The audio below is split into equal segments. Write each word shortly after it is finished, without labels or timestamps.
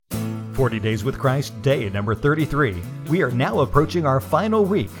40 Days with Christ, day number 33. We are now approaching our final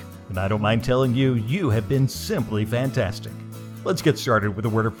week, and I don't mind telling you, you have been simply fantastic. Let's get started with a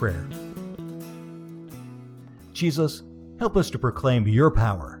word of prayer. Jesus, help us to proclaim your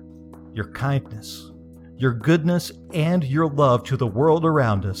power, your kindness, your goodness, and your love to the world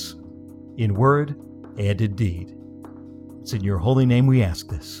around us, in word and in deed. It's in your holy name we ask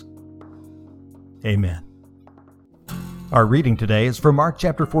this. Amen. Our reading today is from Mark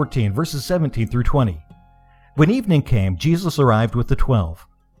chapter 14, verses 17 through 20. When evening came, Jesus arrived with the 12.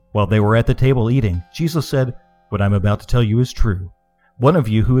 While they were at the table eating, Jesus said, "What I'm about to tell you is true. One of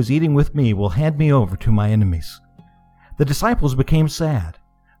you who is eating with me will hand me over to my enemies." The disciples became sad.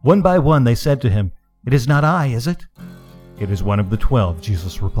 One by one they said to him, "It is not I, is it?" "It is one of the 12,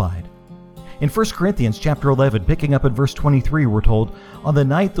 Jesus replied. In 1 Corinthians chapter 11, picking up at verse 23, we're told, "On the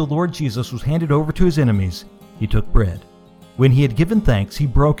night the Lord Jesus was handed over to his enemies, he took bread. When he had given thanks, he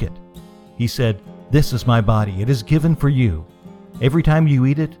broke it. He said, 'This is my body. It is given for you. Every time you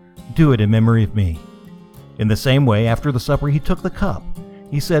eat it, do it in memory of me.' In the same way, after the supper, he took the cup.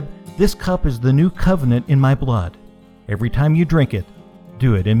 He said, 'This cup is the new covenant in my blood. Every time you drink it,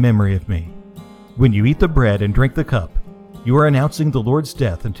 do it in memory of me.' When you eat the bread and drink the cup, you are announcing the Lord's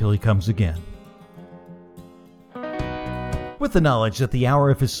death until he comes again." With the knowledge that the hour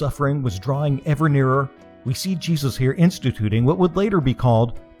of his suffering was drawing ever nearer, we see Jesus here instituting what would later be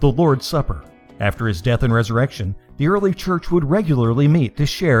called the Lord's Supper. After his death and resurrection, the early church would regularly meet to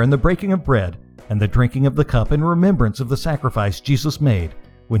share in the breaking of bread and the drinking of the cup in remembrance of the sacrifice Jesus made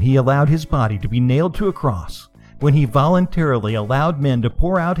when he allowed his body to be nailed to a cross, when he voluntarily allowed men to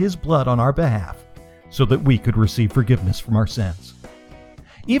pour out his blood on our behalf so that we could receive forgiveness from our sins.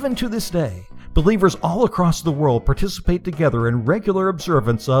 Even to this day, believers all across the world participate together in regular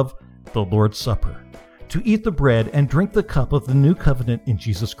observance of the Lord's Supper, to eat the bread and drink the cup of the new covenant in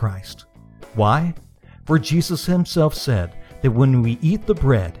Jesus Christ. Why? For Jesus himself said that when we eat the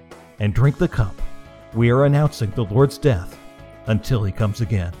bread and drink the cup, we are announcing the Lord's death until he comes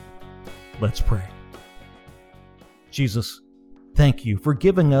again. Let's pray. Jesus, thank you for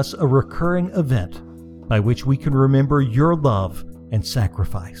giving us a recurring event by which we can remember your love and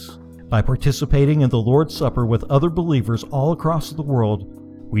sacrifice. By participating in the Lord's Supper with other believers all across the world,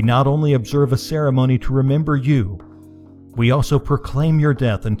 we not only observe a ceremony to remember you, we also proclaim your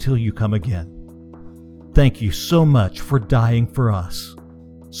death until you come again. Thank you so much for dying for us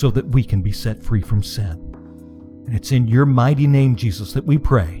so that we can be set free from sin. And it's in your mighty name, Jesus, that we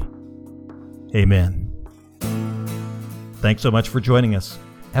pray. Amen. Thanks so much for joining us.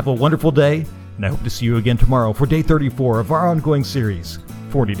 Have a wonderful day, and I hope to see you again tomorrow for day 34 of our ongoing series,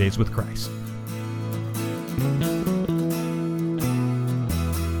 40 Days with Christ.